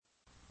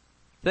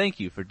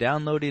Thank you for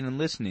downloading and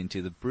listening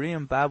to the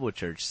Berean Bible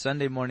Church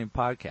Sunday Morning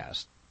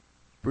Podcast.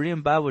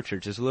 Berean Bible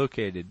Church is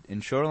located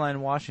in Shoreline,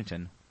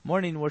 Washington,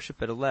 morning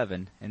worship at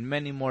 11, and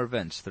many more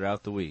events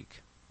throughout the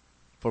week.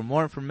 For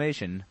more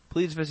information,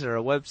 please visit our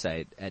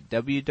website at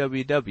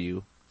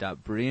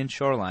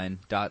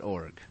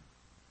www.bereanshoreline.org.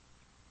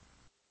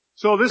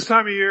 So this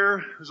time of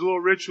year is a little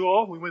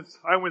ritual.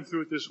 I went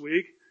through it this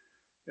week,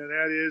 and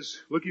that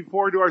is looking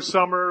forward to our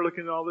summer,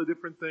 looking at all the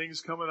different things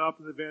coming up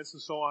in events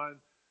and so on.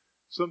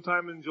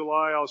 Sometime in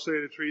July, I'll say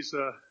to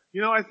Teresa,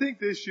 I think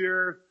this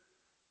year,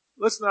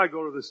 let's not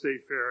go to the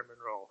State Fair in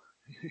Monroe.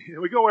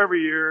 We go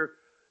every year.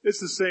 It's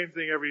the same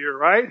thing every year,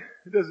 right?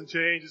 It doesn't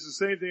change. It's the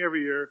same thing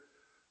every year.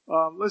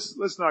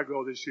 Let's not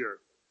go this year.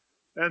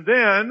 And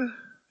then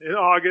in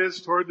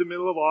August, toward the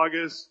middle of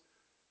August,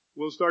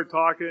 we'll start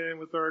talking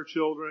with our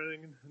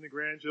children and the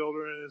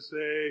grandchildren and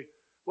say,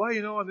 well,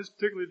 on this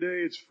particular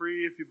day, it's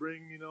free if you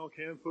bring,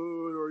 canned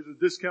food, or it's a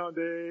discount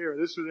day, or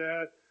this or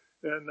that.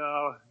 And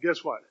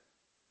guess what?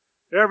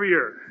 Every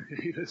year,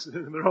 it's in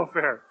the Monroe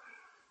Fair.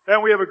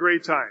 And we have a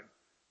great time.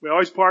 We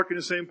always park in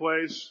the same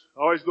place,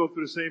 always go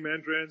through the same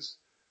entrance,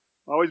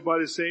 always buy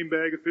the same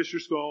bag of Fisher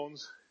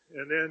Scones,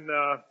 and then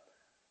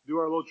do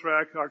our little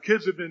trek. Our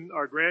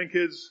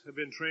grandkids have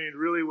been trained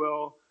really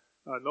well.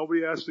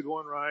 Nobody has to go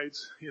on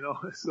rides,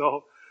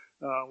 so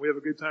we have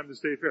a good time at the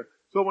State Fair.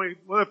 So one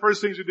of the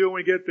first things we do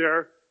when we get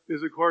there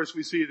is, of course,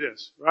 we see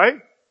this,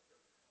 right?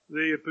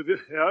 It's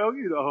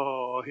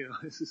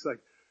just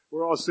like,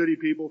 we're all city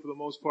people for the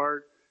most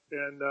part,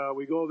 and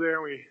we go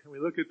there and we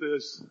look at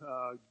this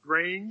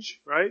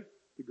Grange, right?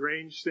 The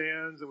Grange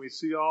stands, and we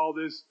see all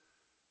this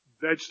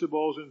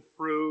vegetables and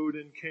fruit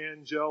and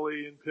canned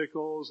jelly and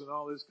pickles and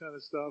all this kind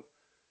of stuff.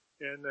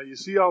 And you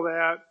see all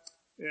that,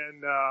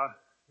 and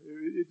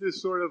it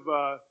just sort of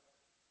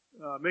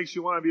makes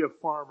you want to be a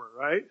farmer,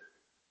 right?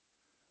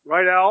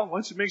 Right, Al?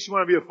 Once it makes you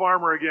want to be a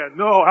farmer again.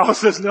 No, Al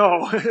says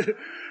no.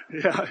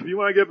 Yeah, if you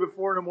want to get up at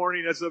 4 a.m,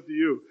 that's up to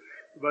you.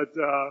 But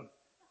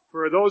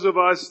for those of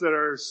us that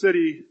are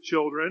city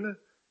children,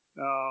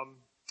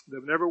 that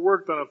have never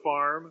worked on a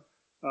farm,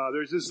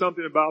 there's just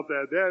something about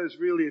that. That is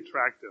really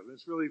attractive.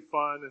 It's really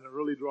fun, and it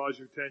really draws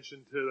your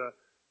attention to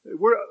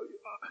we're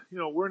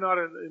not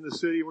in the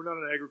city. We're not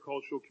an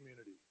agricultural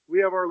community. We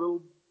have our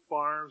little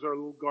farms, our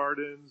little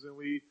gardens, and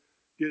we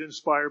get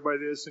inspired by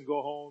this and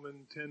go home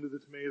and tend to the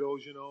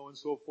tomatoes, and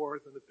so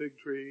forth, and the fig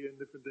tree and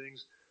different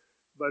things.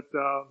 But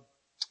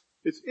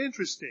it's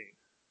interesting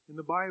in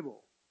the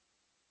Bible.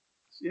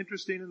 It's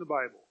interesting in the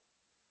Bible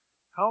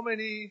how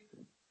many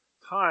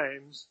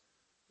times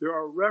there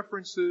are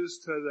references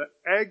to the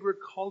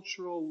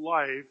agricultural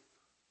life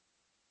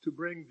to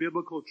bring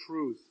biblical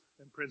truth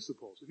and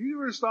principles. If you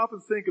were to stop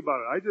and think about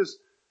it, I just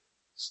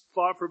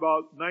thought for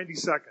about 90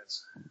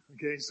 seconds,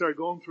 okay, and started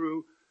going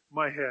through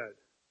my head.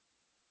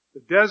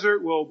 The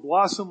desert will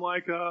blossom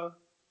like a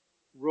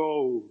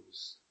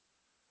rose.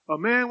 A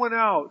man went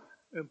out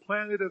and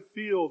planted a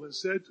field and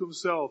said to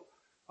himself,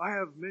 I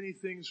have many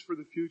things for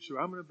the future.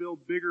 I'm going to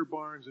build bigger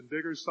barns and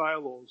bigger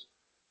silos.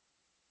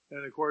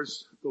 And of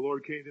course, the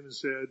Lord came to him and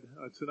said,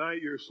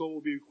 tonight your soul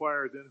will be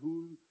required. Then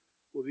who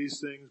will these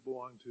things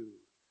belong to?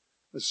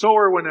 A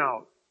sower went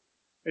out,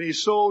 and he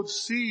sowed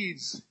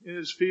seeds in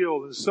his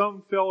field, and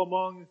some fell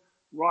among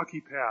rocky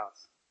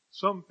paths.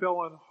 Some fell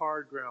on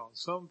hard ground.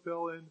 Some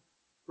fell in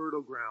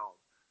fertile ground.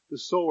 The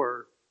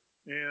sower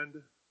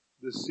and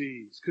the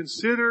seeds.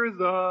 Consider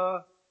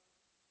the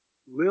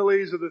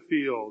lilies of the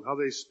field, how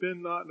they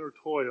spin not nor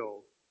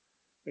toil.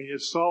 And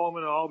yet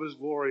Solomon in all of his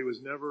glory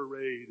was never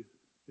arrayed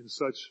in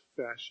such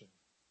fashion.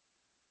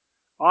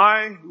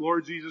 I,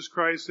 Lord Jesus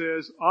Christ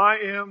says, I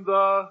am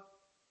the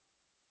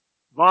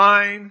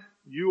vine,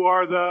 you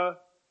are the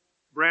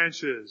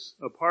branches.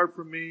 Apart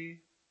from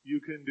me, you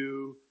can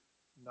do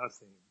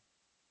nothing.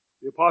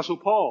 The Apostle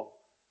Paul,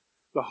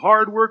 the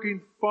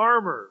hard-working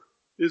farmer,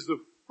 is the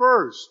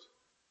first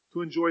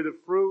to enjoy the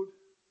fruit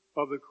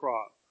of the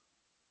crop.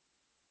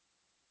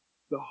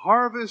 The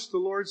harvest, the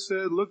Lord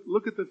said,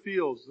 look at the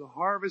fields. The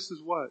harvest is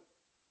what?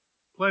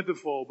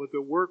 Plentiful, but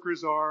the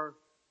workers are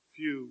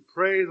few.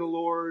 Pray the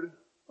Lord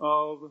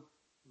of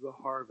the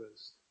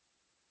harvest.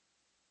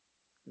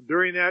 And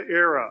during that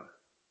era,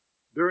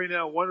 during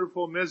that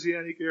wonderful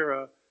Messianic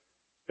era,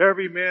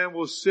 every man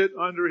will sit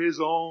under his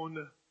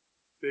own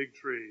fig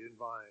tree and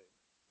vine.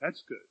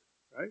 That's good,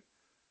 right?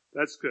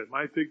 That's good.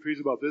 My fig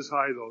tree's about this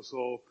high though,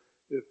 so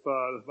if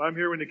I'm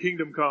here when the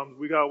kingdom comes,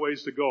 we got a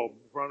ways to go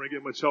before I'm going to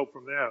get much help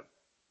from that.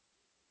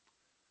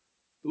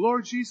 The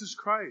Lord Jesus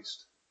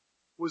Christ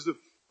was the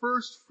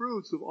first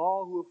fruits of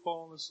all who have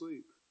fallen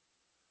asleep.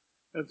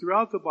 And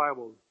throughout the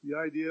Bible, the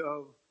idea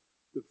of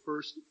the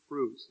first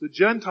fruits. The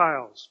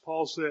Gentiles,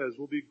 Paul says,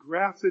 will be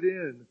grafted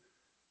in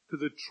to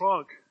the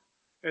trunk.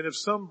 And if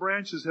some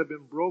branches have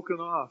been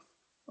broken off,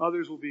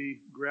 others will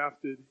be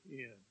grafted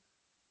in.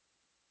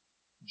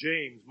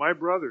 James, my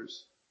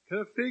brothers, can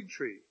a fig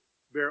tree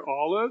bear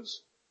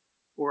olives,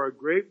 or a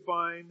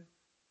grapevine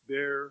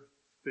bear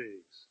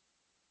figs?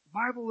 The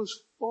Bible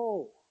is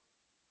full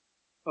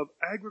of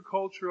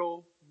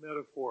agricultural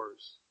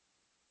metaphors.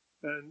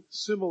 and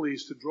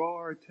similes to draw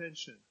our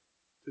attention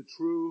to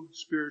true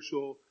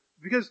spiritual,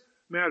 because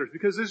matters.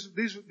 Because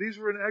these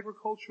were an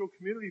agricultural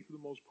community for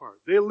the most part.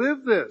 They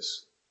lived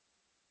this.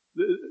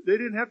 They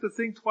didn't have to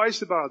think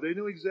twice about it. They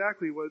knew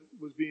exactly what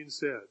was being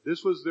said.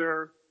 This was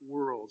their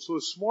world. So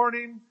this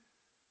morning,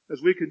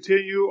 as we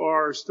continue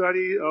our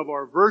study of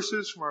our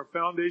verses from our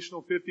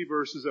foundational 50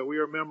 verses that we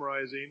are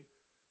memorizing,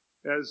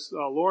 as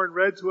Lauren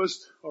read to us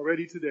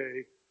already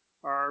today,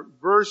 our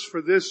verse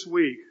for this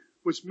week,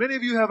 which many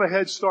of you have a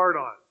head start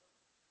on.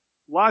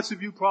 Lots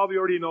of you probably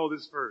already know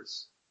this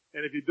verse.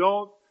 And if you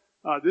don't,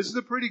 this is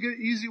a pretty good,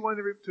 easy one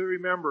to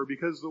remember,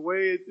 because the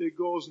way it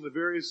goes and the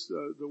various,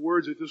 the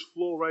words that just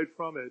flow right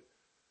from it,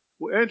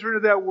 we'll enter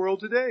into that world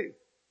today.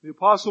 The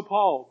Apostle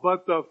Paul,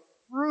 but the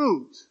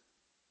fruit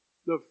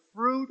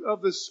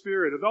of the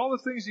Spirit, of all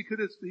the things he could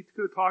have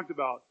talked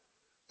about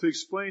to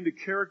explain the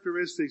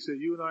characteristics that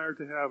you and I are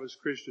to have as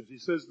Christians. He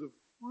says the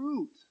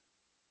fruit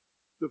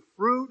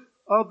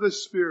of the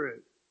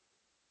Spirit.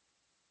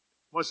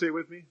 Want to say it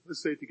with me?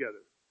 Let's say it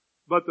together.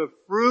 But the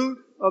fruit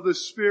of the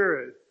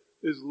Spirit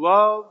is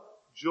love,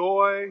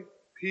 joy,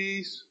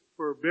 peace,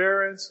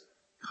 forbearance,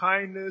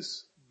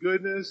 kindness,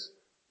 goodness,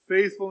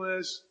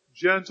 faithfulness,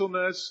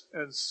 gentleness,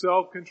 and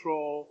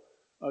self-control.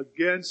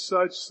 Against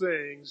such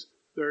things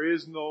there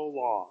is no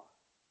law.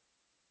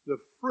 The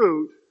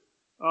fruit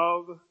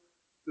of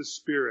the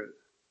Spirit.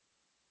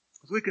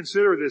 As we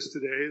consider this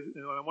today,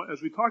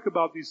 as we talk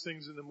about these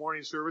things in the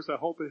morning service, I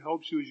hope it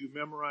helps you as you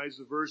memorize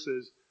the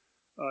verses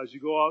as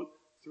you go out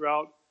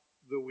throughout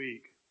the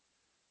week.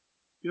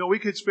 You know, we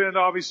could spend,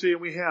 obviously,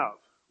 and we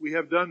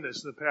have done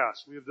this in the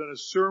past. We have done a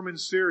sermon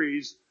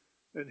series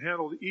and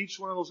handled each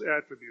one of those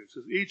attributes.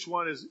 Because each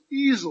one is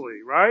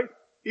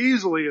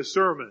easily a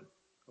sermon.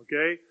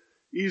 Okay?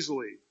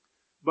 Easily.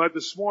 But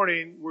this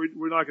morning,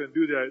 we're not going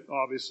to do that,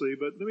 obviously.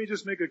 But let me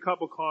just make a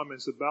couple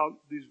comments about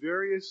these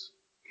various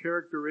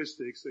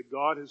characteristics that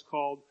God has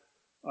called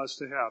us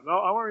to have. Now,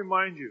 I want to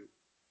remind you,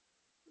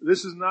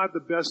 this is not the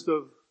best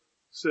of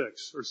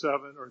 6 or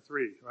 7 or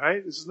 3,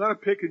 right? This is not a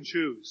pick and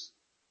choose.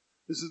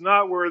 This is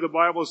not where the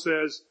Bible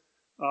says,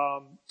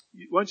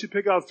 once you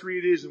pick out 3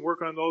 of these and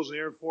work on those and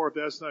here 4, if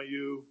that's not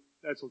you,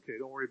 that's okay.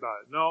 Don't worry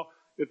about it. No,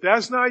 if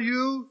that's not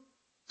you,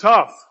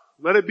 tough.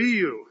 Let it be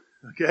you.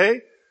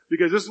 Okay?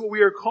 Because this is what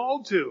we are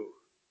called to.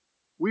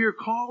 We are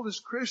called as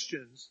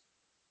Christians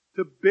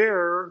to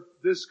bear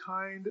this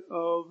kind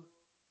of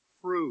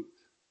fruit.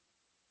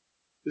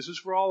 This is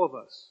for all of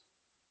us.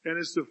 And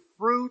it's the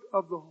fruit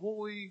of the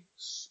Holy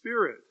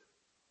Spirit.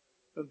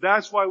 And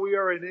that's why we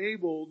are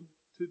enabled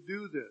to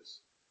do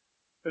this.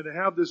 And to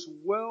have this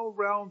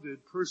well-rounded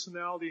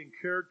personality and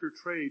character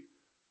trait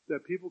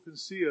that people can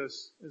see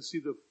us and see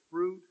the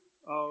fruit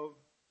of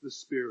the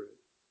Spirit.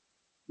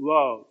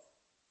 Love.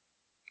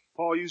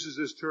 Paul uses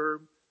this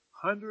term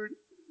 100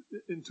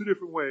 in 2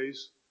 different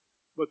ways,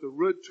 but the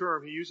root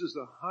term he uses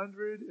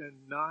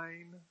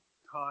 109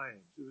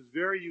 times. It was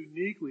very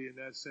uniquely in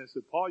that sense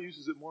that Paul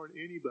uses it more than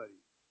anybody.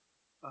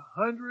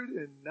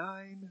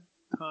 109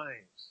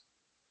 times.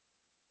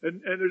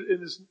 And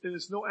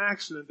it's no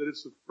accident that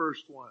it's the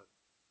first one.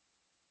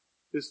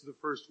 This is the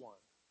first one.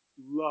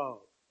 Love.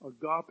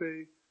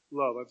 Agape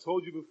love. I've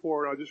told you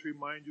before, and I'll just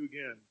remind you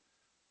again.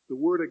 The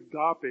word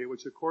agape,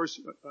 which of course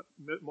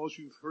most of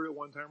you have heard at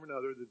one time or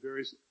another, the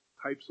various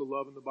types of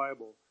love in the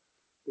Bible.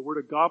 The word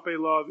agape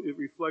love, it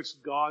reflects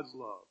God's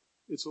love.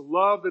 It's a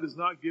love that is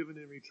not given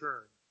in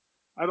return.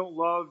 I don't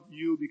love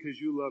you because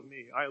you love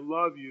me. I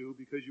love you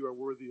because you are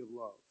worthy of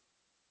love.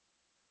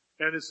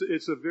 And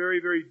it's a very,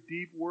 very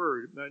deep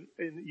word.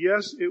 And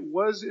yes, it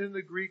was in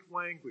the Greek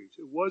language.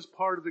 It was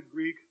part of the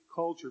Greek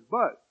culture.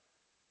 But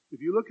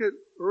if you look at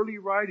early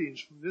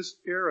writings from this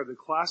era, the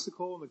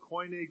classical and the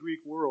Koine Greek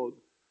world,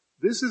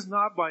 this is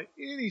not by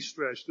any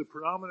stretch the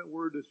predominant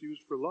word that's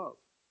used for love.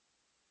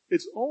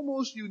 It's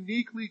almost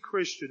uniquely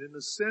Christian in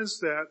the sense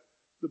that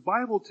the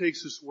Bible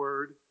takes this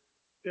word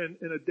and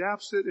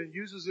adapts it and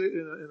uses it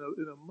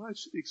in a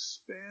much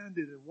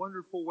expanded and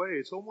wonderful way.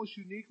 It's almost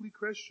uniquely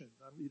Christian.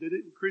 I mean,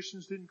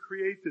 Christians didn't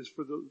create this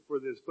for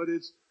this, but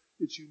it's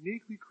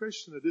uniquely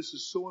Christian that this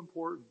is so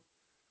important.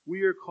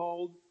 We are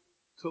called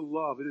to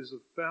love. It is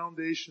a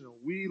foundational.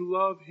 We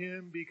love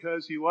Him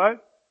because He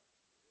what?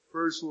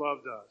 First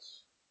loved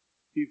us.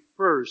 He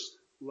first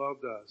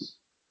loved us.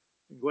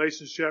 In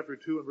Galatians chapter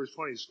 2 and verse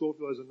 20,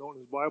 Scofield has a note in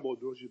his Bible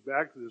that draws you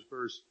back to this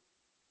verse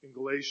in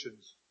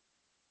Galatians.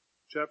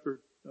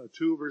 Chapter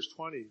 2 verse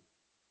 20.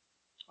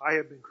 I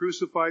have been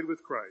crucified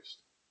with Christ,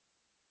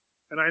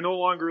 and I no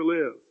longer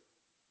live,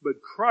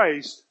 but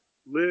Christ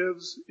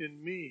lives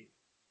in me.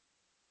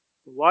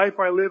 The life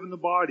I live in the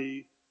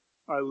body,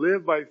 I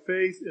live by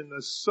faith in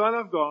the Son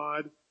of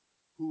God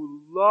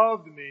who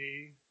loved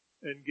me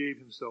and gave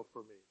Himself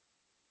for me.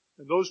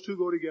 And those two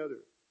go together.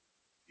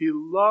 He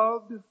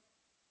loved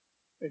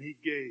and He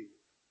gave.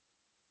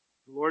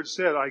 The Lord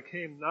said, I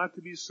came not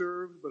to be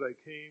served, but I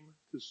came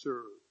to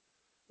serve.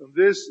 And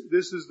this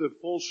is the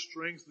full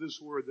strength of this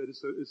word, that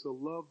it's a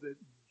love that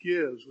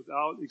gives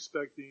without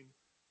expecting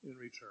in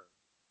return.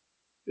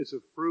 It's a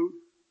fruit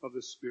of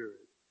the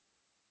Spirit.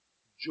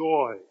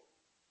 Joy.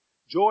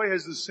 Joy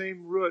has the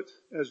same root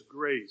as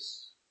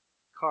grace.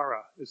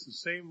 Kara. It's the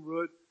same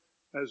root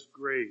as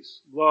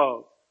grace.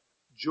 Love.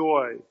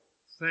 Joy.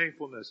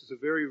 Thankfulness. It's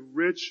a very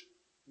rich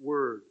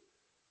word.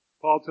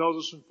 Paul tells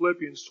us in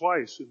Philippians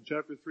twice, in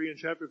chapter 3 and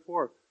chapter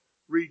 4,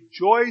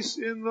 rejoice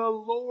in the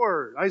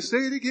Lord. I say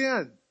it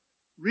again.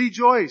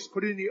 Rejoice.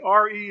 Putting the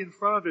R-E in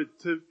front of it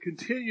to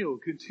continue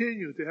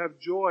to have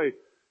joy.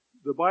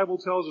 The Bible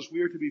tells us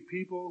we are to be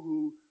people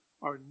who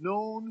are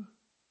known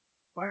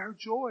by our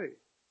joy.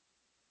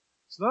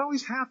 It's not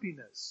always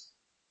happiness.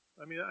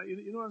 I mean,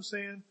 you know what I'm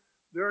saying?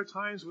 There are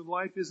times when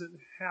life isn't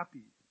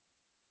happy,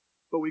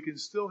 but we can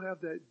still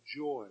have that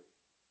joy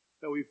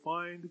that we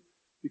find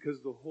because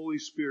of the Holy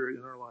Spirit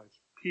in our lives.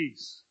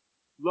 Peace,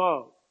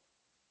 love,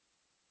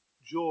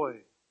 joy,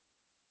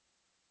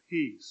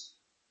 peace.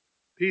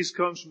 Peace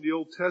comes from the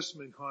Old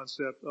Testament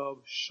concept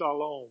of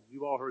shalom.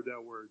 You've all heard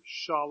that word,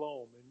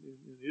 shalom.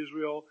 In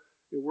Israel,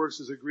 it works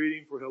as a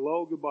greeting for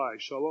hello, goodbye.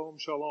 Shalom,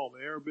 shalom.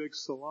 In Arabic,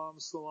 salam,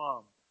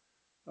 salam.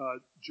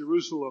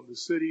 Jerusalem, the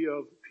city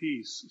of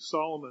peace.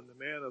 Solomon, the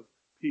man of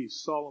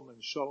peace.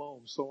 Solomon,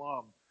 shalom,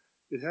 salam.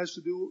 It has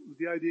to do with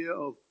the idea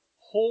of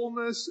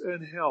wholeness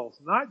and health,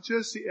 not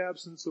just the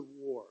absence of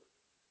war.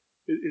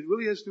 It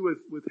really has to do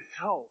with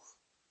health,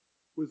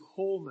 with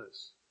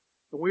wholeness.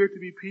 And we are to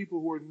be people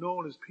who are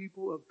known as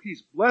people of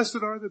peace.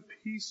 Blessed are the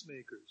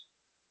peacemakers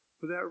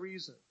for that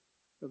reason.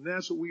 And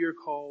that's what we are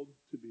called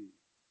to be.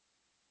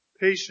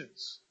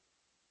 Patience.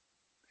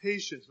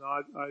 Patience.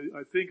 Now,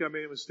 I think I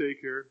made a mistake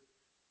here.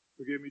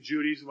 Forgive me,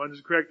 Judy. Someone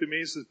just corrected me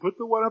and says, put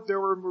the one up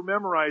there we're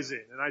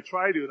memorizing. And I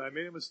tried to, and I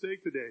made a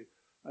mistake today.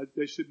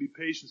 There should be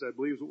patience, I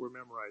believe, is what we're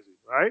memorizing.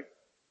 Right?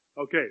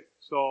 Okay.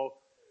 So,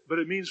 but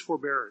it means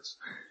forbearance.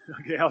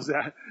 Okay, how's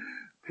that?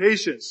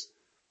 Patience.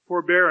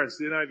 Forbearance,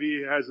 the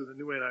NIV has in the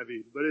new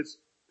NIV, but it's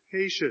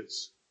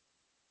patience.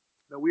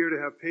 Now we are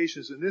to have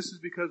patience, and this is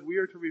because we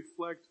are to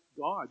reflect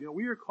God. You know,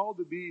 we are called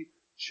to be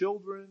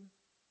children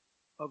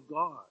of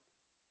God.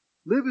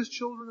 Live as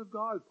children of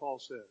God, Paul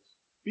says.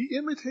 Be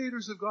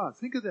imitators of God.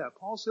 Think of that.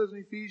 Paul says in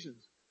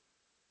Ephesians,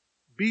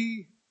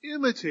 be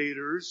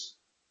imitators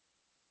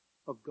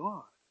of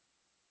God.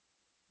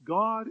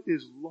 God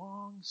is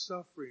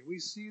long-suffering. We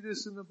see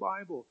this in the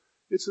Bible.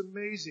 It's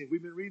amazing.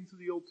 We've been reading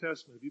through the Old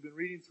Testament. You've been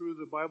reading through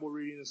the Bible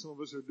reading that some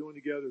of us are doing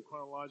together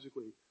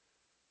chronologically.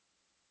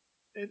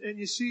 And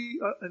you see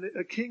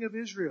a king of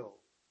Israel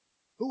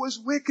who was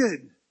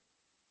wicked,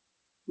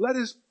 led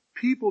his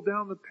people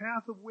down the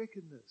path of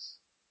wickedness.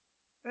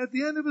 At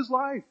the end of his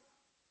life,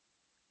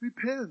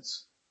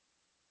 repents.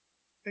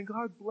 And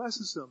God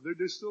blesses him.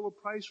 There's still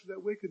a price for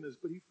that wickedness,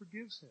 but he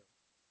forgives him.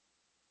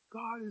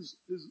 God is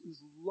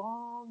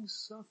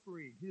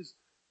long-suffering. He's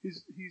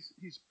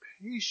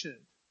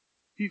patient.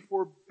 He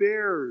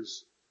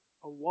forbears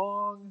a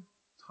long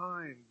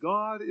time.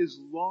 God is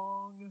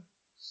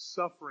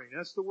long-suffering.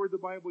 That's the word the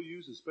Bible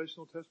uses, especially in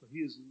the Old Testament. He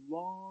is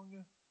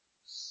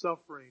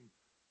long-suffering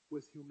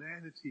with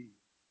humanity.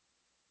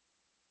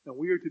 And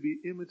we are to be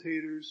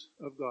imitators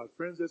of God.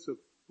 Friends, that's a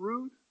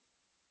fruit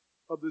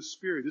of the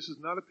Spirit. This is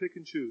not a pick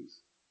and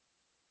choose.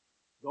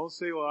 Don't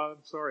say, well,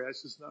 I'm sorry,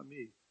 that's just not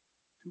me.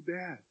 Too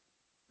bad.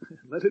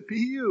 Let it be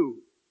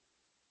you.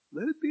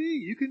 Let it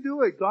be. You can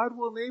do it. God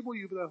will enable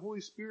you by the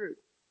Holy Spirit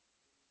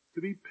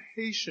to be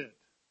patient,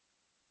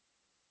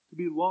 to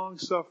be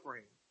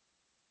long-suffering,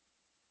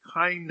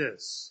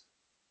 kindness.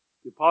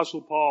 The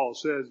Apostle Paul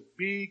says,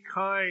 be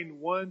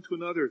kind one to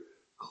another.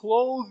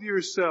 Clothe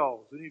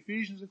yourselves. In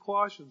Ephesians and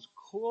Colossians,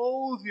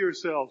 clothe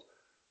yourselves.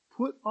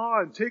 Put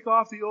on, take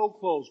off the old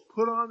clothes,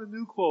 put on the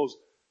new clothes.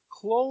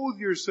 Clothe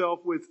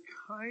yourself with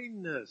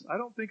kindness. I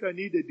don't think I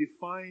need to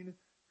define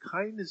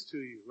kindness to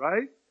you,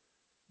 right?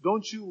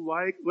 Don't you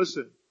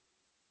listen,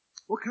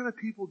 what kind of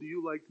people do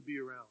you like to be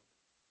around?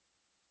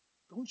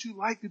 Don't you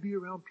like to be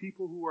around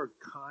people who are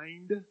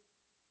kind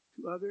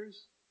to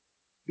others?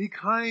 Be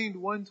kind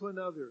one to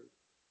another.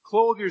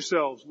 Clothe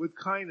yourselves with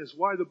kindness.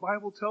 Why? The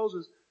Bible tells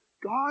us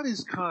God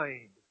is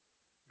kind.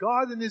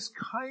 God in His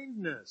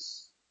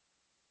kindness.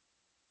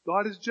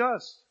 God is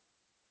just.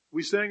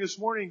 We sang this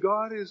morning,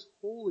 God is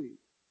holy.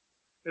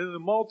 And the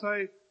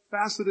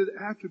multifaceted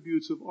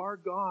attributes of our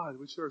God,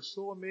 which are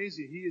so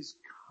amazing. He is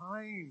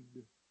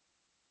kind.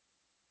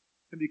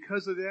 And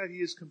because of that, He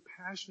is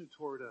compassionate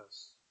toward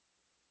us.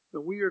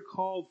 And we are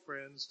called,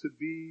 friends, to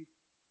be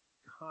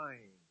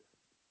kind.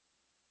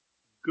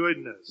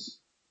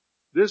 Goodness.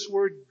 This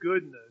word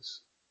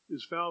goodness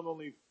is found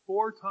only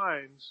 4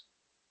 times.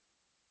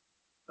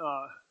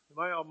 Am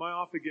I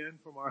off again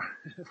from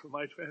from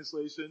my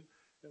translation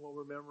and what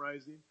we're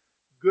memorizing?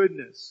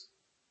 Goodness.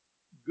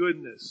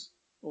 Goodness.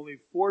 Only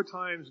 4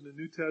 times in the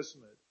New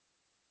Testament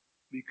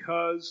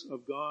because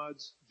of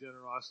God's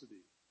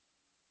generosity.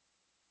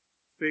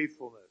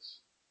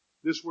 Faithfulness.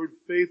 This word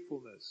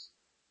faithfulness,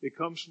 it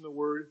comes from the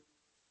word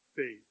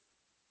faith.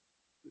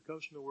 It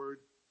comes from the word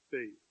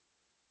faith.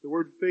 The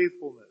word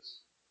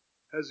faithfulness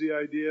has the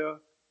idea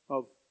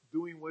of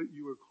doing what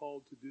you are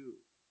called to do,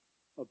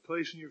 of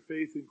placing your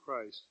faith in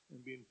Christ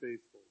and being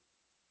faithful.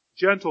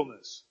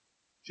 Gentleness.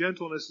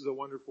 Gentleness is a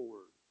wonderful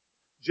word.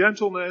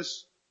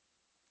 Gentleness,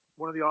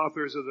 one of the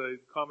authors of the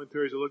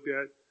commentaries I looked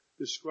at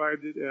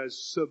described it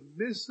as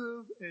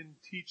submissive and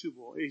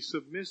teachable, a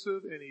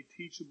submissive and a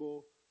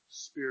teachable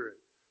spirit.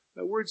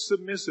 That word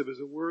submissive is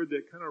a word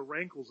that kind of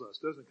rankles us,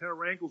 doesn't it? Kind of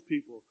rankles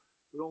people.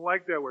 We don't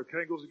like that word. It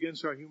kind of goes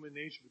against our human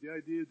nature. But the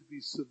idea is to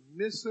be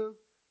submissive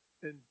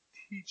and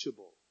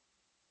teachable.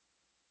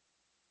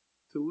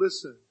 To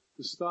listen,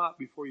 to stop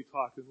before you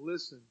talk and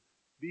listen.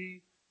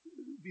 Be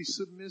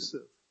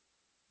submissive.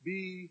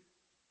 Be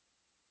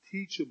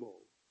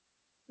teachable.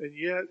 And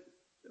yet,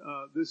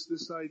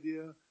 this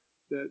idea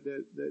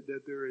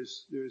that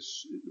there's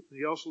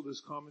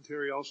this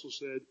commentary also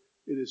said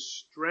it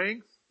is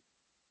strength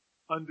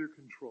under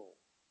control.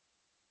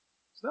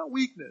 It's not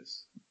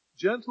weakness.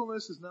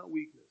 Gentleness is not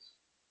weakness.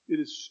 It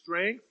is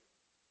strength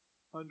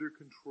under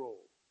control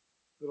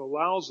that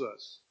allows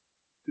us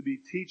to be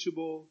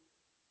teachable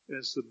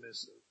and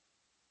submissive.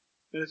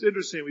 And it's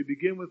interesting, we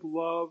begin with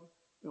love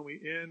and we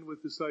end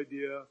with this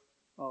idea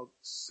of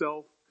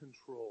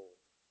self-control,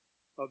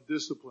 of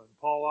discipline.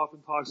 Paul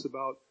often talks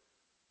about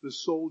the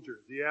soldier,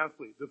 the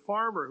athlete, the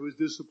farmer who's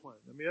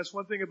disciplined. I mean, that's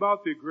one thing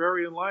about the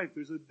agrarian life.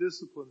 There's a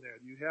discipline there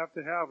you have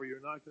to have or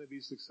you're not going to be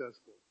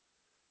successful.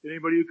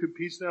 Anybody who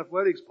competes in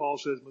athletics, Paul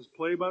says, must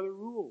play by the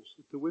rules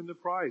to win the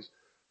prize.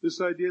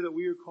 This idea that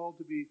we are called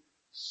to be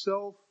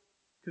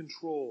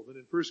self-controlled. And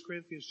in 1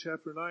 Corinthians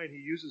chapter 9, he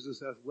uses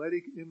this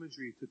athletic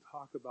imagery to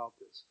talk about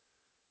this.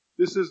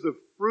 This is the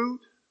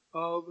fruit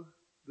of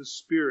the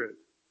Spirit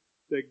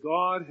that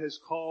God has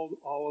called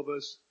all of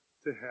us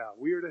to have.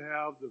 We are to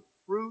have the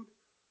fruit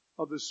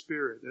of the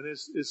Spirit. And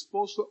it's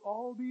supposed to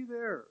all be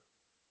there.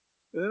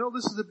 And I know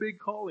this is a big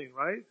calling,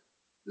 right?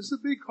 This is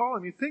a big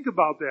calling. I mean, think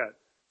about that.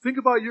 Think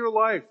about your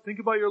life. Think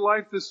about your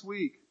life this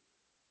week.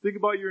 Think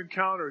about your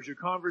encounters, your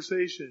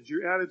conversations,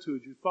 your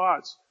attitudes, your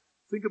thoughts.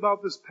 Think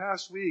about this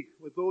past week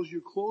with those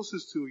you're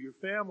closest to, your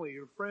family,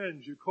 your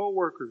friends, your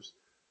coworkers.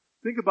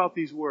 Think about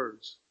these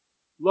words.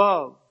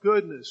 Love,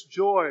 goodness,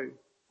 joy,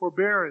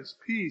 forbearance,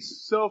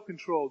 peace,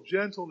 self-control,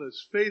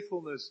 gentleness,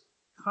 faithfulness,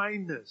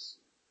 kindness.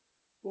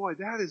 Boy,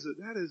 that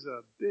is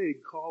a big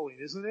calling,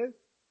 isn't it?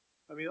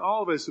 I mean,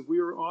 all of us, if we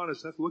were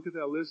honest, have to look at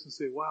that list and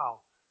say,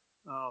 wow,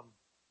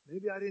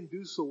 maybe I didn't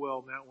do so well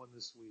in that one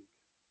this week.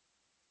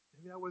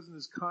 Maybe I wasn't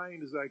as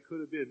kind as I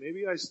could have been.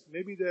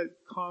 Maybe that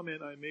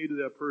comment I made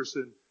to that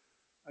person,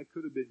 I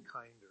could have been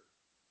kinder.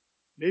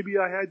 Maybe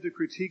I had to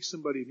critique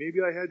somebody. Maybe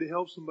I had to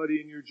help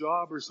somebody in your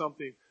job or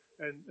something,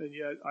 and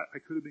yet I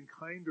could have been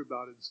kinder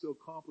about it and still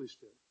accomplished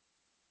it.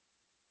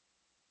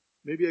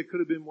 Maybe I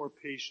could have been more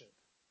patient.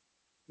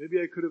 Maybe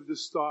I could have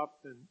just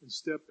stopped and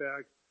stepped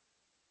back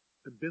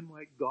and been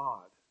like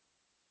God,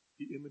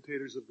 the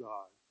imitators of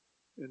God,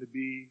 and to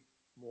be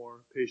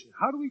more patient.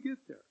 How do we get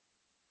there?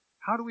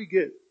 How do we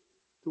get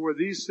to where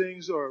these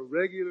things are a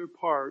regular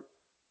part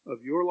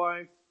of your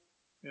life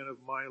and of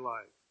my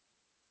life?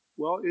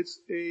 Well, it's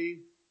a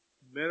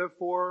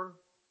metaphor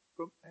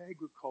from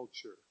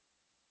agriculture.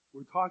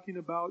 We're talking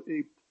about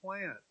a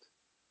plant.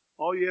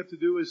 All you have to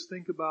do is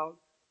think about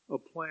a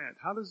plant.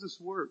 How does this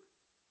work?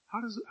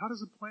 How does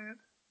a plant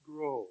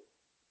grow?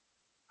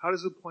 How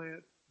does a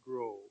plant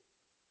grow?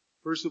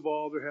 First of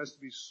all, there has to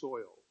be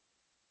soil.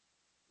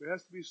 There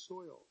has to be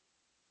soil.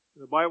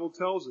 And the Bible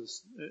tells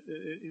us,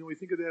 we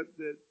think of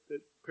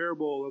that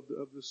parable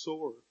of the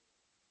sower,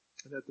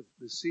 and that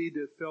the seed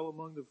that fell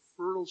among the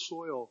fertile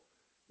soil,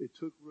 it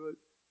took root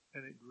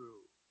and it grew.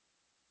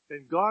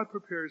 And God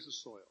prepares the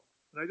soil.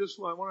 And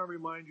I want to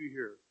remind you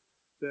here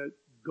that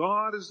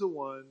God is the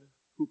one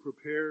who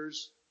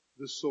prepares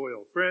the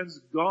soil. Friends,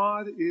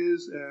 God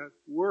is at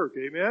work.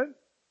 Amen?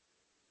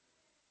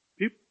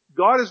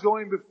 God is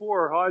going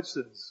before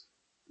Hodgson's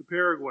to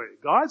Paraguay.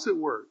 God's at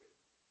work.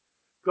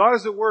 God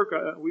is at work.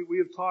 We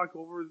have talked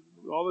over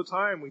all the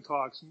time. We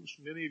talk,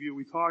 many of you,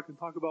 we talk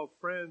about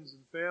friends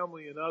and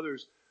family and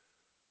others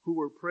who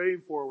we're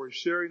praying for, we're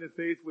sharing the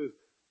faith with.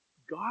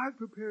 God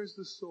prepares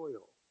the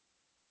soil.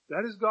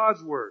 That is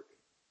God's work.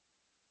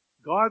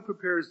 God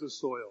prepares the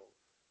soil.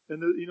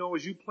 And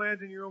as you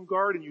plant in your own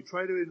garden, you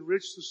try to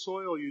enrich the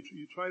soil.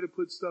 You try to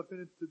put stuff in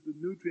it, the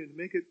nutrient,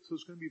 make it so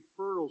it's going to be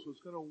fertile, so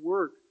it's going to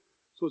work,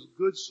 so it's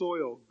good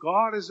soil.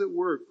 God is at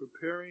work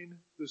preparing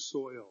the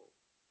soil.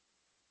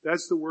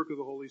 That's the work of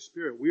the Holy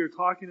Spirit. We are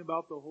talking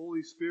about the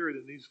Holy Spirit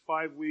in these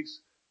 5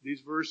 weeks,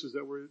 these verses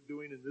that we're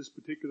doing in this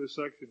particular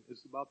section.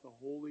 It's about the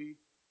Holy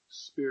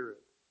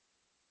Spirit.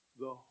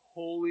 The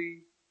Holy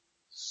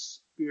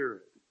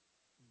Spirit.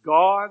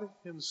 God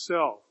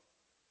Himself.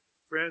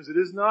 Friends, it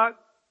is not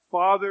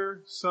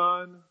Father,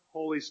 Son,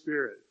 Holy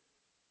Spirit.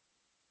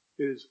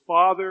 It is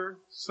Father,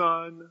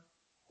 Son,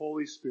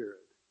 Holy Spirit.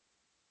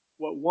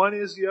 What one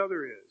is, the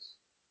other is.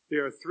 They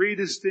are three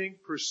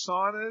distinct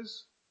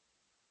personas,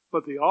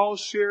 but they all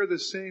share the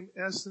same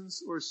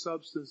essence or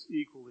substance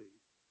equally.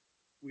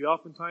 We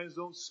oftentimes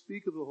don't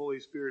speak of the Holy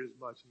Spirit as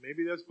much.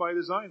 Maybe that's by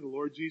design. The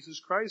Lord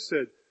Jesus Christ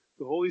said,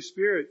 the Holy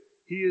Spirit,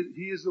 He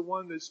is the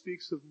one that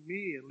speaks of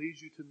me and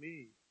leads you to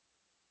me.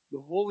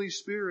 The Holy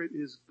Spirit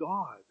is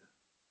God.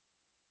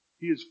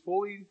 He is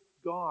fully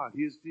God.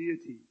 He is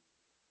deity.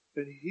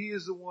 And He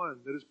is the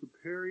one that is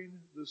preparing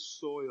the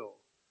soil.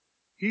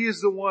 He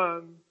is the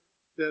one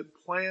that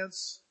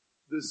plants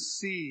the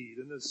seed.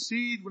 And the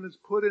seed, when it's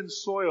put in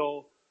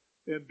soil,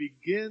 and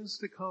begins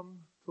to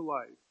come to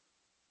life.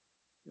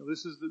 You know,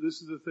 this is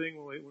the thing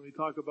when we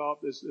talk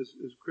about this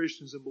as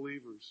Christians and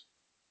believers.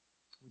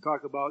 We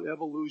talk about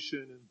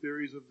evolution and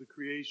theories of the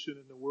creation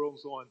and the world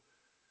and so on.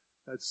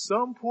 At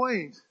some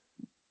point,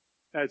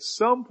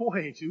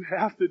 you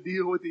have to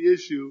deal with the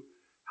issue,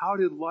 how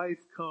did life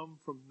come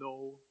from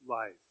no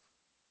life?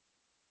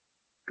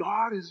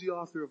 God is the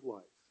author of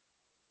life.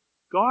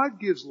 God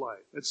gives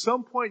life. At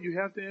some point, you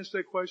have to answer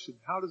that question.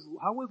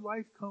 How would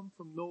life come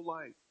from no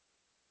life?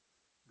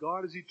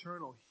 God is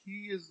eternal.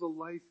 He is the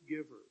life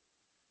giver.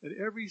 And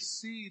every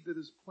seed that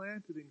is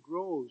planted and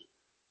grows,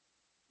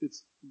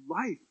 its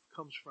life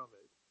comes from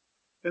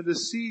it. And the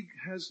seed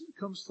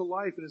comes to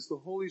life, and it's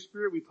the Holy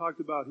Spirit we talked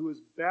about who has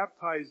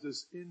baptized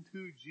us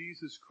into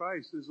Jesus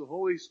Christ. It's the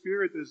Holy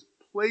Spirit that has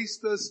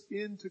placed us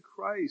into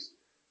Christ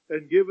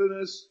and given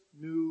us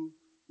new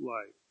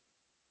life.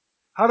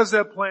 How does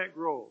that plant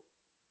grow?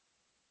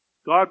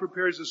 God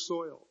prepares the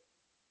soil.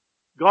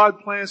 God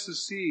plants the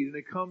seed, and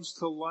it comes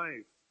to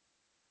life.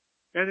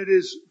 And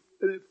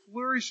it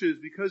flourishes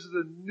because of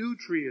the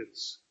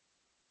nutrients.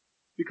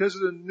 Because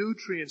of the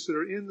nutrients that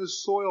are in the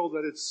soil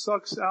that it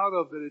sucks out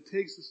of, that it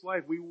takes its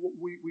life. We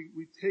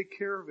take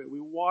care of it. We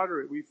water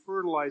it. We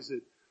fertilize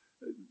it.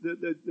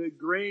 That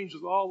grange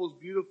with all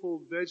those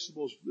beautiful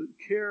vegetables, the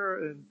care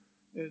and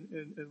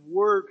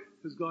work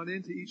has gone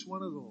into each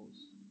one of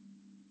those.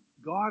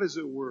 God is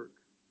at work.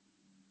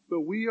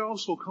 But we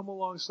also come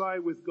alongside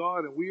with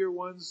God, and we are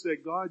ones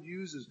that God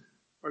uses.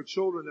 Our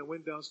children that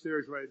went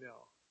downstairs right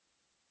now.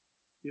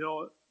 You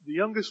know, the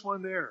youngest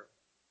one there,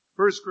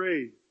 first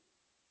grade,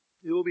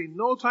 it will be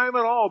no time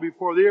at all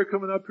before they are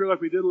coming up here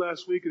like we did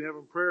last week and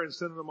having prayer and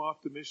sending them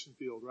off to mission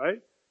field,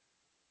 right?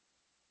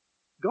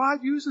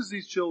 God uses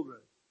these children.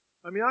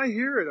 I mean, I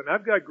hear it. I mean,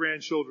 I've got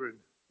grandchildren.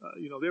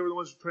 They were the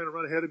ones trying to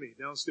run ahead of me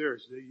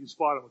downstairs. You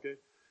spot them, okay?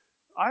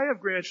 I have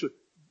grandchildren.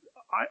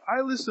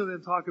 I listen to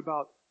them talk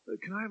about,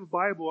 can I have a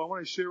Bible? I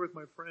want to share with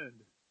my friend.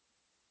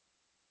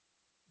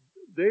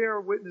 They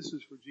are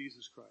witnesses for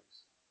Jesus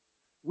Christ.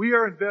 We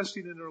are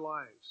investing in their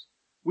lives.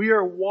 We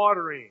are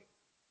watering.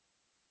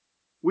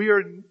 We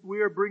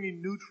are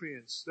bringing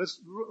nutrients.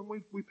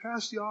 We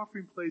pass the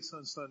offering plates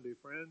on Sunday,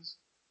 friends,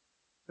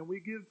 and we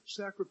give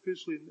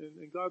sacrificially.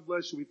 And God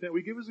bless you.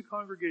 We give as a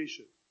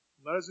congregation,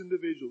 not as an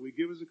individual. We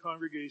give as a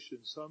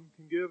congregation. Some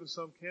can give and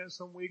some can't.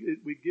 Some we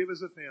give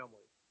as a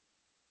family.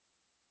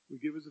 We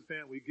give as a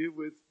family. We give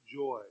with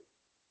joy.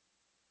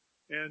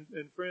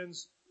 And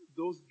friends,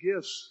 those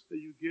gifts that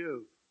you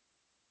give,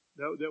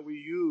 that we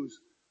use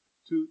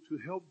to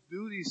help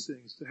do these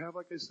things, to have,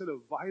 like I said, a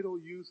vital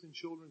youth and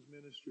children's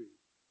ministry,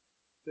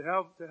 to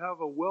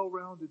have a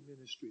well-rounded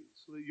ministry,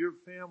 so that your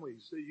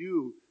families, that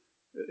you,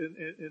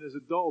 and as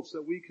adults,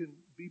 that we can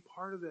be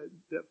part of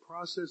that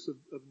process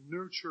of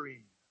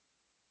nurturing,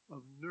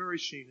 of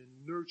nourishing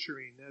and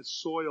nurturing that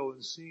soil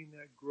and seeing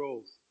that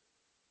growth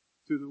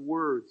through the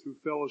Word, through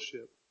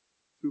fellowship,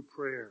 through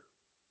prayer.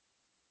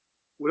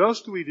 What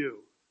else do we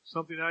do?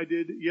 Something I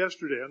did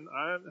yesterday.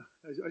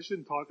 I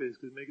shouldn't talk to this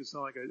because it makes it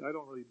sound like I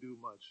don't really do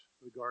much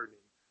with gardening.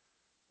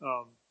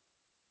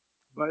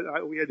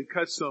 But we had to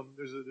cut some.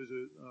 There's a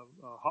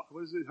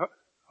what is it?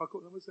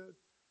 What's that?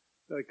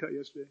 That I cut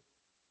yesterday?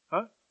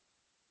 Huh?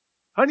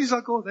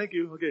 Honeysuckle. Thank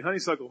you. Okay,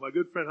 honeysuckle. My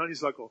good friend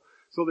honeysuckle.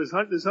 So there's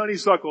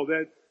honeysuckle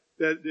that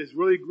is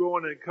really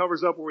growing and it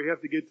covers up where we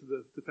have to get to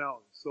the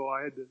fountain. So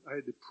I had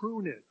to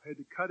prune it. I had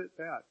to cut it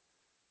back.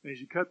 And as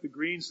you cut the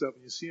green stuff,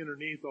 and you see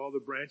underneath all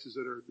the branches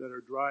that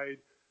are dried,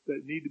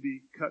 that need to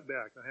be cut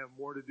back. I have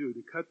more to do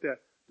to cut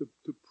that,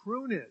 to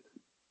prune it.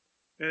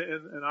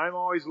 And I'm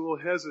always a little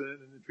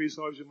hesitant, and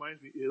Teresa always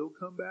reminds me, it'll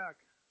come back.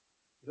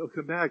 It'll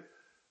come back.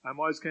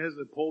 I'm always kind of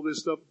hesitant to pull this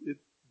stuff.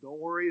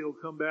 Don't worry, it'll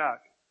come back.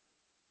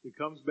 It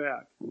comes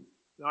back.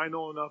 Now I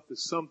know enough that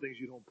some things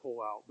you don't pull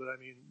out, but I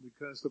mean, the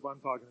kind of stuff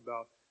I'm talking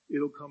about,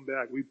 it'll come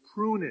back. We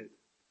prune it.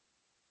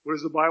 What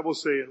does the Bible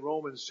say in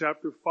Romans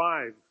chapter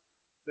 5?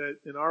 That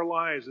in our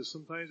lives, that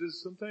sometimes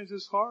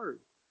it's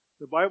hard.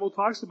 The Bible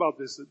talks about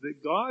this,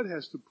 that God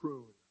has to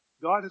prune.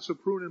 God has to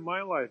prune in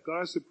my life.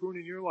 God has to prune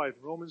in your life.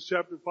 Romans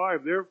chapter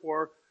 5,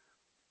 therefore,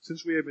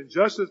 since we have been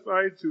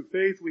justified through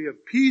faith, we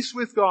have peace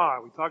with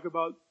God. We talk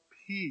about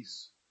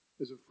peace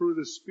as a fruit of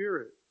the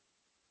Spirit.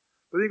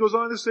 But he goes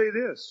on to say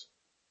this,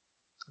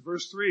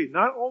 verse 3,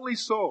 not only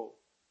so,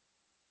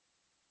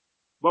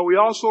 but we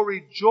also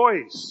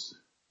rejoice,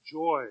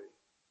 joy,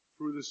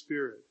 through the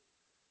Spirit.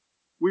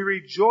 We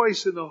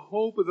rejoice in the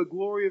hope of the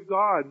glory of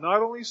God.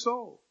 Not only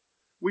so,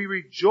 we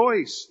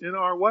rejoice in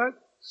our what?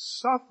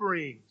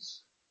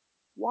 Sufferings.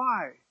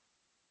 Why?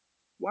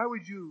 Why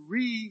would you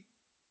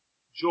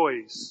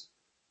rejoice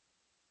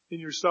in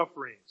your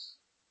sufferings?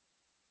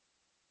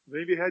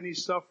 Maybe you had any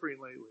suffering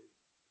lately.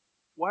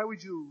 Why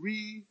would you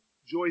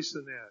rejoice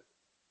in that?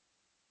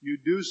 You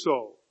do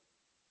so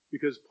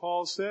because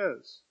Paul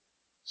says,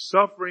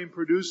 suffering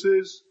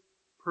produces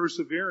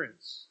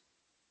perseverance.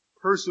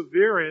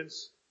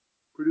 Perseverance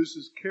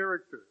produces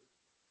character.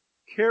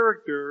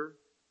 Character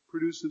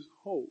produces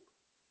hope.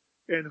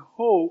 And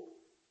hope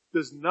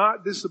does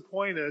not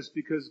disappoint us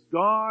because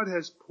God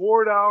has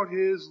poured out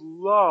His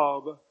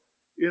love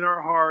in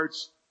our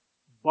hearts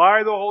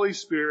by the Holy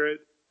Spirit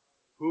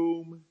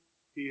whom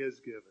He has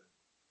given.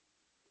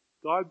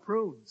 God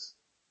prunes.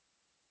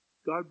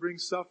 God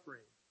brings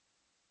suffering.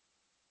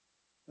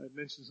 I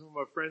mentioned some of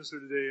my friends here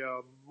today.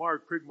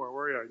 Mark Prigmore,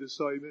 where are you? I just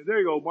saw you. There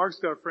you go. Mark's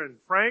got a friend.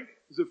 Frank?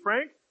 Is it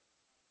Frank?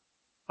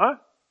 Huh?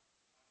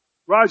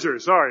 Roger,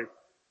 sorry.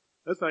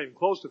 That's not even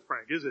close to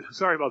Frank, is it?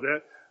 Sorry about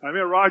that. I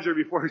met Roger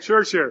before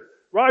church here.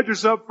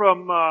 Roger's up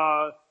from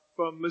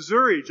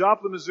Missouri,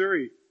 Joplin,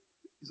 Missouri.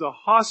 He's a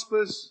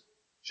hospice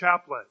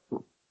chaplain.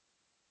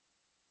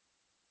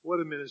 What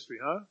a ministry,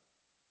 huh?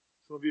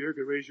 Some of you here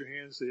could raise your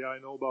hand and say, yeah, I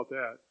know about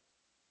that.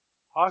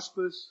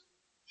 Hospice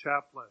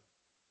chaplain.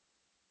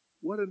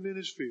 What a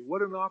ministry.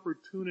 What an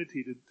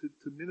opportunity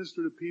to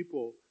minister to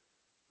people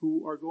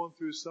who are going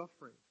through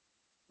suffering.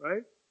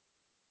 Right?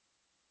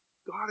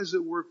 God is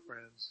at work,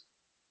 friends.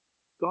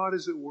 God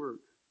is at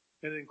work.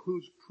 And it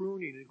includes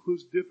pruning, it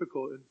includes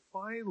difficult. And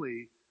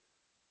finally,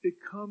 it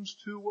comes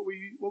to what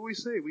we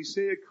say. We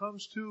say it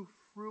comes to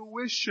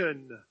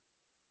fruition.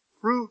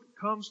 Fruit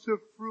comes to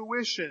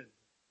fruition.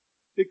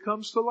 It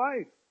comes to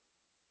life.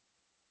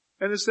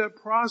 And it's that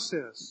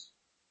process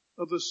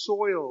of the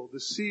soil, the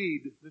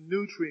seed, the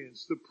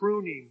nutrients, the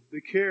pruning,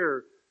 the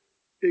care.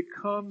 It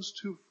comes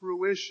to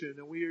fruition,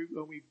 and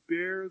we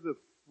bear the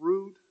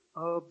fruit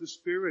of the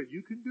Spirit.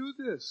 You can do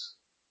this.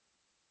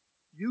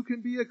 You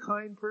can be a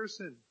kind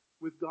person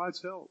with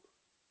God's help.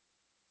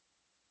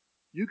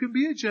 You can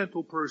be a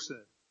gentle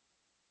person.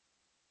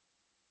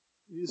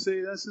 You say,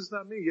 this is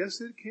not me.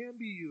 Yes, it can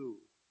be you.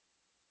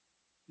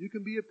 You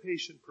can be a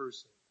patient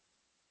person.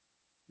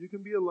 You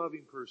can be a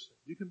loving person.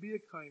 You can be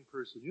a kind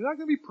person. You're not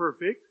going to be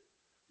perfect.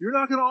 You're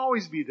not going to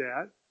always be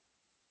that.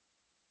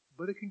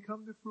 But it can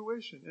come to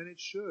fruition, and it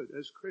should,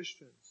 as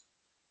Christians.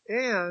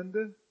 And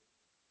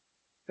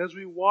as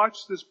we watch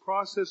this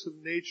process of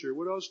nature,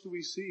 what else do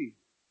we see?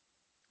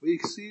 We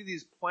see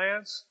these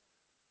plants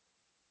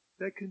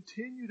that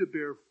continue to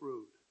bear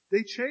fruit.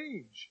 They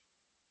change.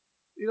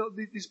 You know,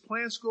 these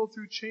plants go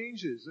through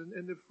changes,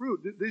 and the fruit.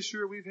 This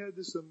year we've had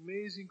this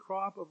amazing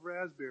crop of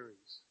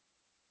raspberries.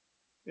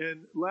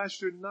 And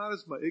last year not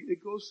as much.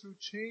 It goes through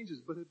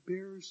changes, but it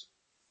bears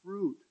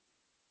fruit.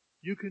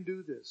 You can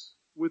do this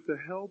with the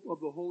help of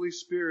the Holy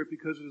Spirit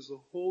because it is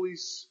the Holy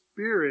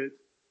Spirit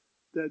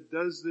that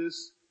does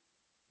this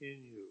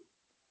in you.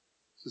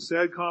 It's a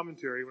sad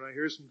commentary when I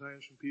hear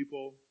sometimes from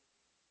people,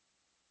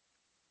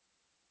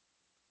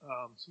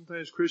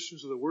 sometimes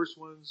Christians are the worst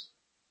ones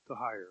to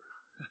hire.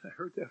 I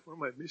heard that from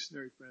one of my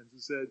missionary friends who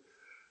said,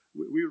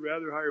 we would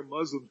rather hire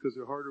Muslims because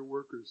they're harder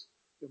workers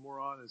and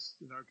more honest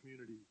in our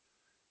community.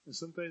 And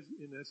sometimes,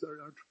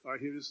 I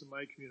hear this in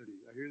my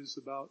community. I hear this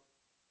about,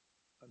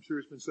 I'm sure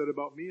it's been said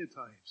about me at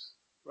times,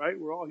 right?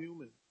 We're all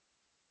human.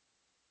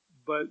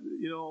 But,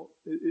 you know,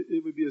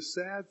 it would be a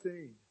sad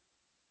thing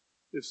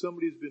if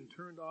somebody's been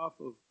turned off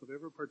of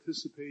ever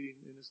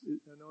participating in this.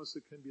 I know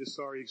it can be a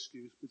sorry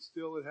excuse, but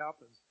still it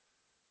happens.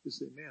 To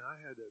say, man, I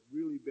had a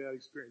really bad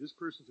experience. This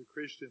person's a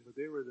Christian, but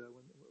they were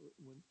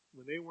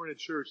when they weren't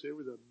at church, they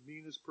were the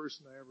meanest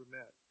person I ever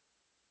met.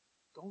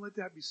 Don't let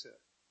that be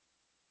said.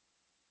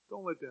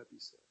 Don't let that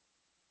be said.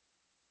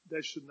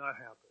 That should not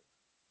happen.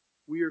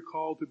 We are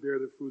called to bear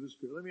the fruit of the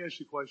Spirit. Let me ask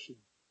you a question.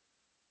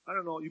 I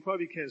don't know, you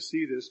probably can't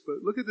see this,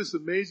 but look at this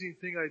amazing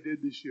thing I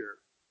did this year.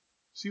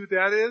 See what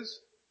that is?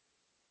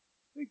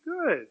 Hey,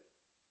 good.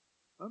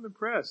 I'm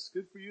impressed.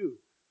 Good for you.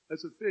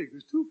 That's a fig.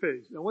 There's two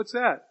figs. Now what's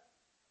that?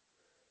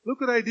 Look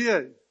what I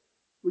did.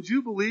 Would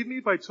you believe me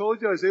if I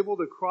told you I was able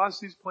to cross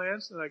these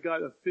plants and I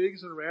got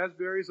figs and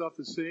raspberries off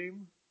the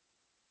same?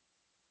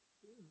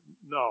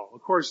 No,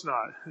 of course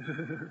not.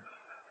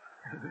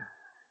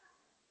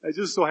 It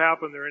just so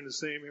happened they're in the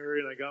same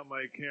area, and I got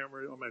my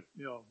camera on my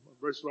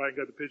wrist right and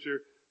got the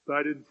picture, but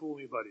I didn't fool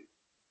anybody.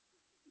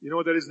 You know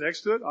what that is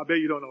next to it? I bet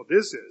you don't know what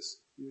this is.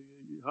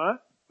 Huh?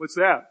 What's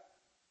that?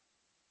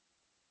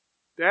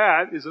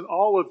 That is an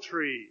olive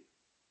tree.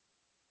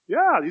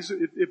 Yeah,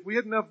 if we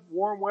had enough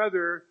warm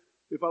weather,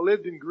 if I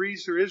lived in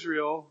Greece or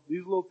Israel,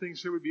 these little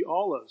things here would be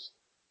olives.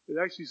 It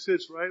actually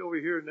sits right over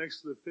here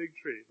next to the fig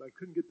tree. I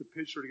couldn't get the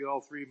picture to get all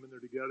three of them in there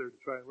together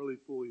to try and really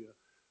fool you.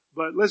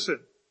 But listen,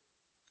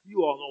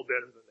 you all know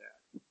better than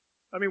that.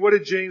 I mean, what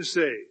did James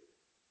say?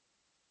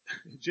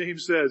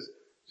 James says,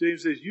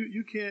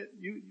 you can't,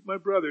 my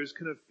brothers,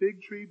 can a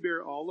fig tree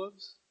bear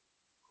olives?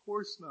 Of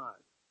course not.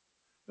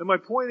 And my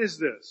point is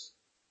this.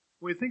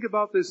 When we think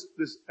about this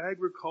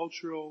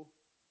agricultural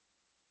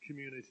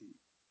community,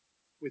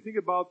 we think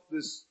about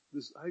this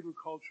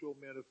agricultural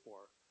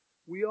metaphor,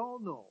 we all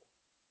know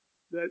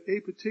that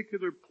a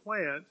particular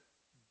plant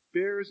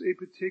bears a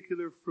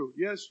particular fruit.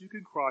 Yes, you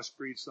can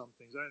crossbreed some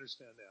things, I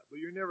understand that, but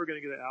you're never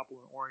going to get an apple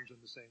and orange on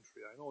the same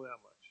tree, I know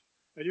that much.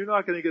 And you're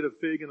not going to get a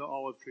fig and an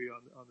olive tree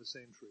on the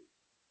same tree.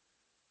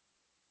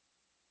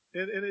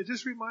 And it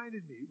just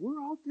reminded me,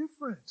 we're all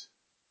different.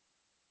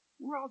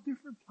 We're all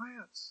different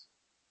plants.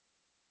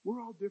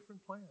 We're all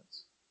different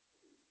plants.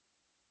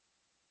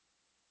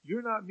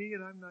 You're not me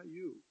and I'm not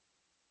you.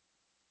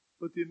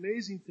 But the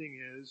amazing thing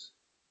is,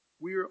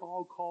 we are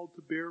all called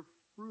to bear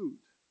fruit.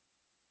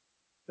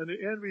 And the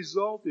end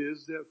result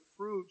is that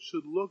fruit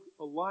should look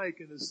alike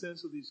in the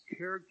sense of these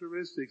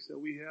characteristics that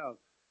we have.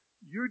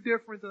 You're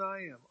different than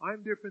I am.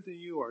 I'm different than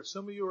you are.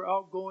 Some of you are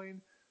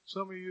outgoing.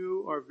 Some of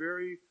you are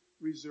very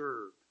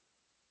reserved.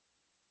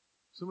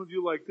 Some of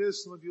you like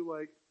this. Some of you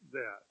like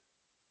that.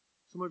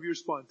 Some of you are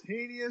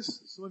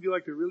spontaneous. Some of you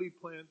like to really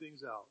plan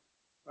things out.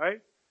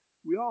 Right?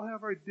 We all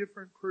have our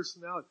different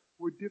personalities.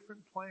 We're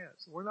different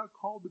plants. We're not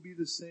called to be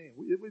the same.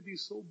 It would be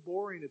so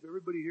boring if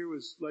everybody here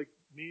was like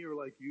me or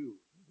like you.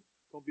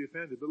 Don't be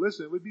offended. But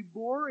listen, it would be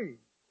boring.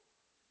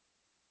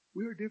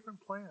 We are different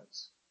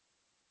plants.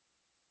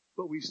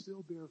 But we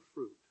still bear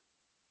fruit.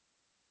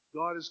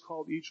 God has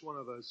called each one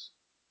of us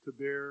to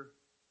bear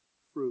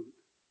fruit.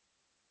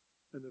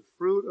 And the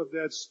fruit of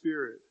that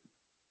Spirit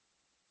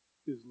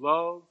is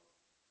love,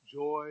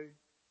 joy,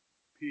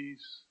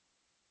 peace,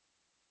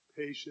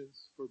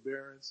 patience,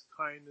 forbearance,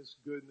 kindness,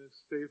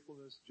 goodness,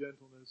 faithfulness,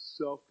 gentleness,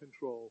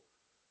 self-control.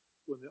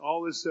 When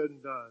all is said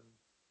and done,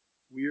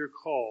 we are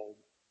called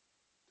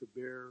to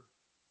bear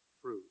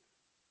fruit.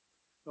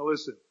 Now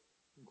listen,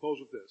 and close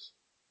with this.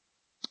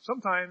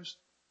 Sometimes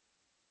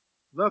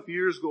enough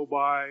years go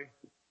by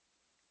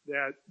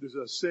that there's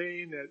a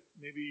saying that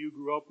maybe you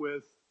grew up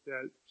with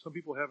that some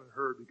people haven't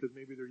heard because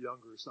maybe they're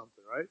younger or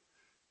something, right?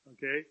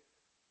 Okay?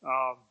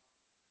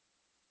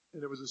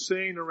 And there was a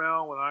saying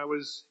around when I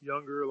was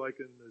younger, like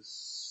in the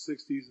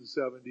 60s and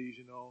 70s,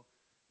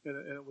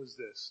 and it was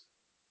this: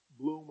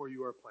 bloom where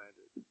you are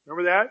planted.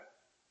 Remember that?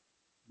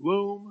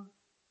 Bloom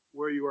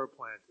where you are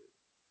planted.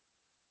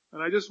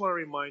 And I just want to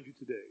remind you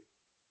today,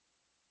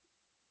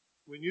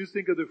 when you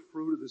think of the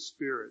fruit of the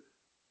Spirit,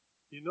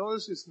 you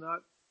notice it's not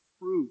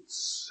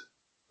fruits,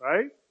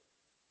 right?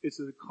 It's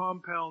a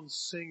compound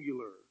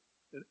singular.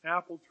 An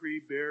apple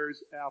tree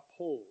bears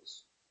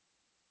apples,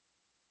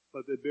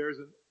 but it bears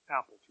an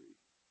apple tree.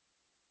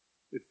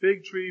 The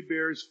fig tree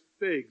bears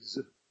figs,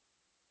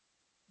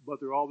 but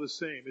they're all the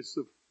same. It's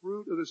the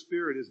fruit of the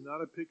Spirit. It's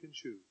not a pick and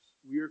choose.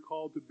 We are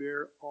called to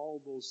bear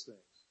all those things.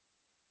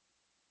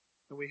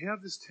 And we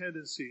have this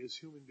tendency as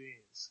human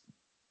beings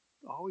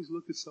to always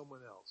look at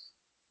someone else.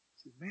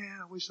 Say, man,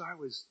 I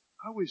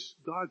wish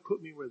God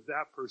put me where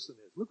that person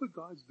is. Look what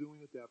God's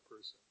doing with that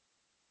person.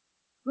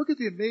 Look at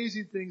the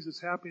amazing things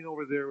that's happening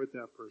over there with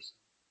that person.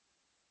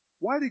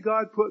 Why did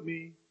God put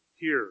me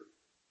here?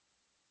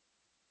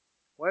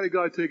 Why did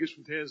God take us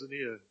from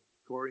Tanzania,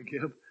 Corey and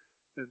Kim,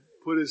 and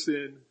put us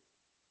in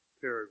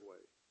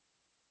Paraguay?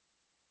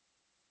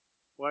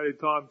 Why did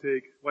God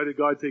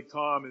take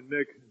Tom and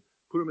Mick and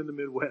put them in the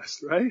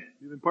Midwest, right?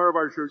 You've been part of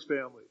our church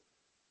family.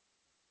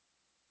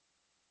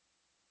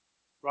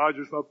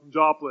 Roger's up from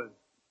Joplin.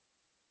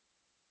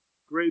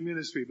 Great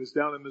ministry, but it's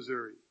down in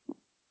Missouri.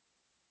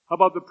 How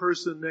about the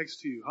person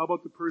next to you? How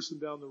about the person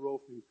down the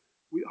road from you?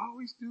 We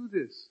always do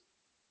this.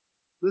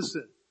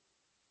 Listen,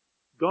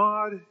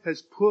 God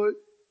has put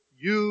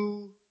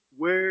you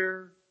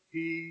where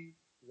He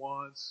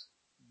wants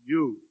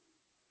you.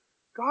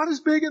 God is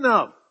big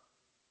enough.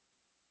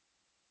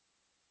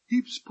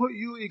 He's put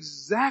you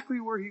exactly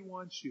where He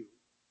wants you.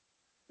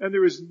 And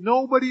there is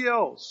nobody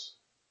else.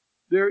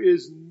 There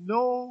is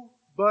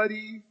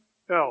nobody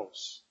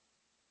else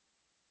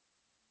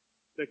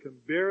that can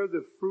bear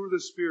the fruit of the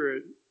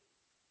Spirit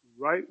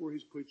right where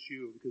He's put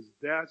you, because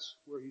that's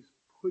where He's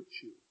put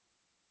you.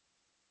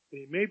 And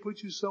He may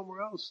put you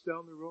somewhere else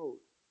down the road,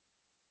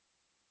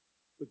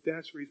 but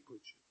that's where He's put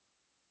you.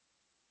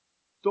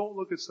 Don't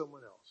look at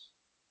someone else.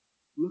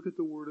 Look at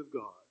the Word of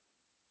God.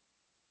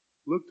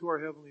 Look to our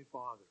Heavenly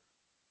Father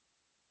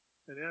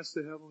and ask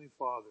the Heavenly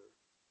Father,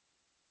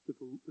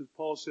 as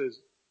Paul says,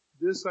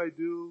 this I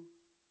do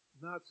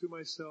not through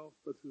myself,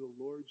 but through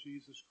the Lord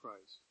Jesus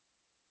Christ,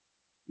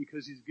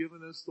 because He's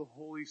given us the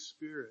Holy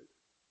Spirit.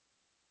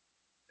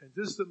 And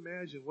just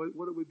imagine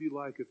what it would be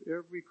like if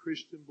every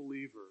Christian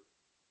believer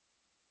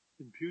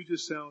in Puget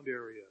Sound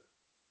area,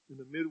 in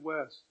the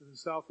Midwest, and in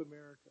South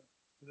America,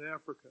 in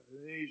Africa,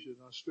 in Asia,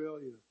 in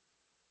Australia,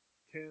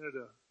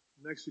 Canada,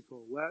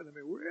 Mexico, Latin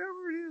America,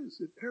 wherever it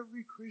is, if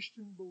every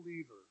Christian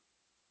believer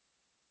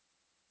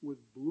would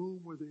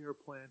bloom where they are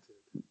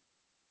planted,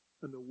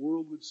 and the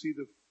world would see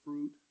the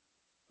fruit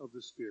of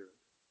the Spirit.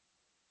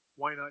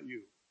 Why not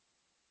you?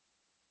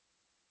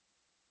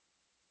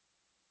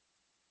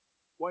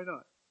 Why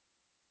not?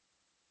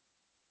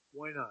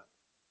 Why not?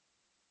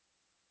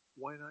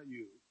 Why not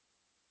you?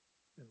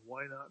 And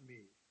why not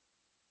me?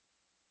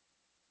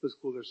 Let's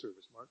close our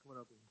service. Mark, come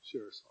on up and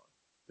share a song.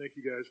 Thank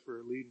you guys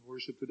for leading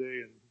worship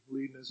today and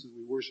leading us as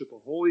we worship a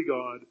holy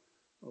God,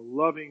 a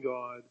loving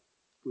God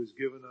who has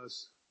given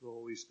us the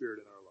Holy Spirit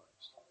in our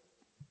lives.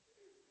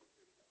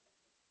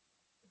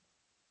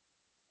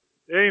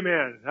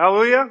 Amen.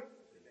 Hallelujah.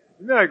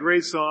 Isn't that a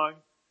great song?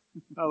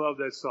 I love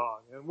that song.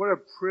 And what a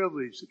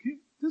privilege.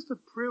 Just a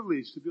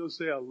privilege to be able to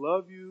say, I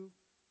love you,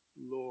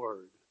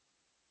 Lord.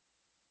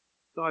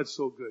 God's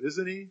so good,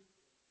 isn't He?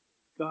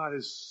 God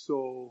is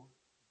so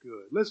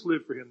Good. Let's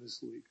live for Him this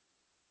week.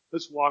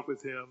 Let's walk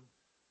with Him.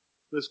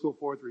 Let's go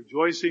forth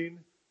rejoicing.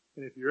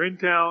 And if you're in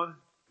town,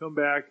 come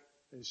back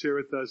and share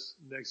with us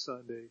next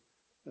Sunday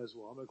as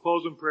well. I'm going to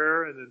close in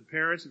prayer, and then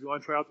parents, if you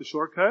want to try out the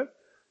shortcut,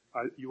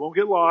 you won't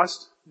get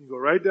lost. You can go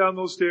right down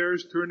those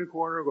stairs, turn the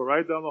corner, go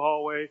right down the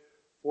hallway.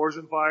 4s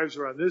and 5s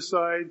are on this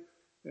side,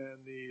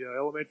 and the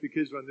elementary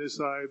kids are on this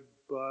side.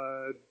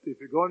 But if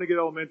you're going to get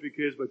elementary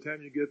kids, by the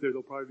time you get there,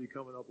 they'll probably be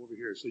coming up over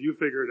here. So you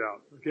figure it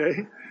out,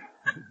 okay?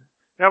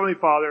 Heavenly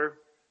Father,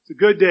 it's a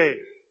good day.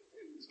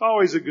 It's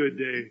always a good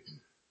day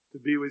to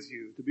be with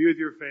you, to be with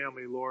your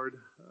family, Lord.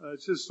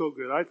 It's just so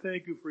good. I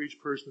thank you for each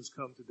person that's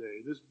come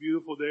today. This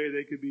beautiful day,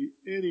 they could be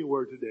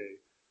anywhere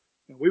today,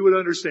 and we would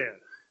understand.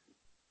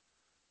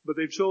 But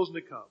they've chosen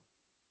to come.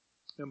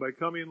 And by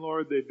coming,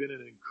 Lord, they've been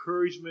an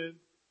encouragement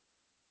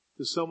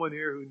to someone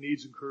here who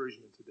needs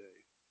encouragement today.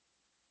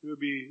 It would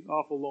be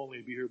awful lonely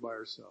to be here by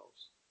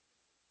ourselves.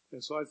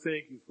 And so I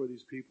thank you for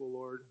these people,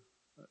 Lord.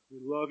 We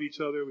love each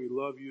other. We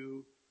love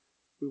you.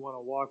 We want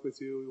to walk with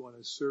you. We want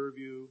to serve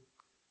you.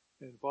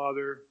 And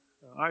Father,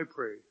 I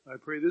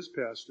pray this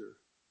pastor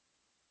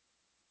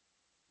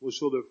will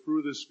show the fruit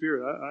of the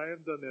Spirit. I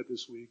haven't done that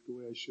this week the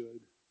way I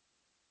should.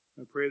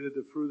 I pray that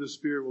the fruit of the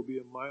Spirit will be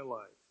in my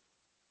life.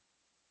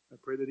 I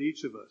pray that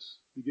each of us,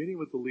 beginning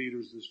with the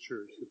leaders of this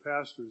church, the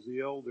pastors,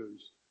 the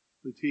elders,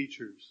 the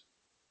teachers,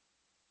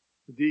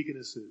 the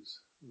deaconesses,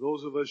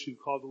 those of us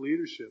you've called to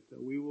leadership,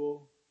 that we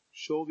will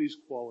show these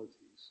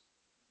qualities,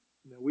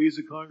 and that we as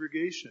a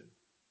congregation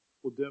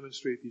will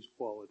demonstrate these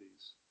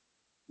qualities.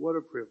 What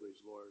a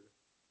privilege, Lord.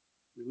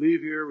 We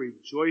leave here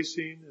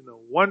rejoicing in the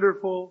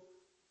wonderful,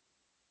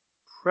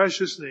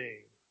 precious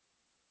name,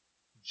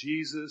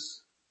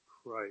 Jesus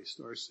Christ,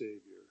 our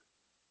Savior.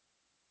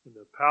 In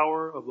the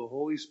power of the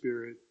Holy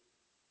Spirit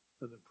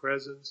and the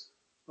presence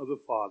of the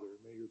Father,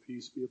 may your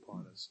peace be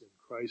upon us. In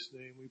Christ's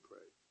name we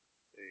pray.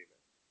 Amen.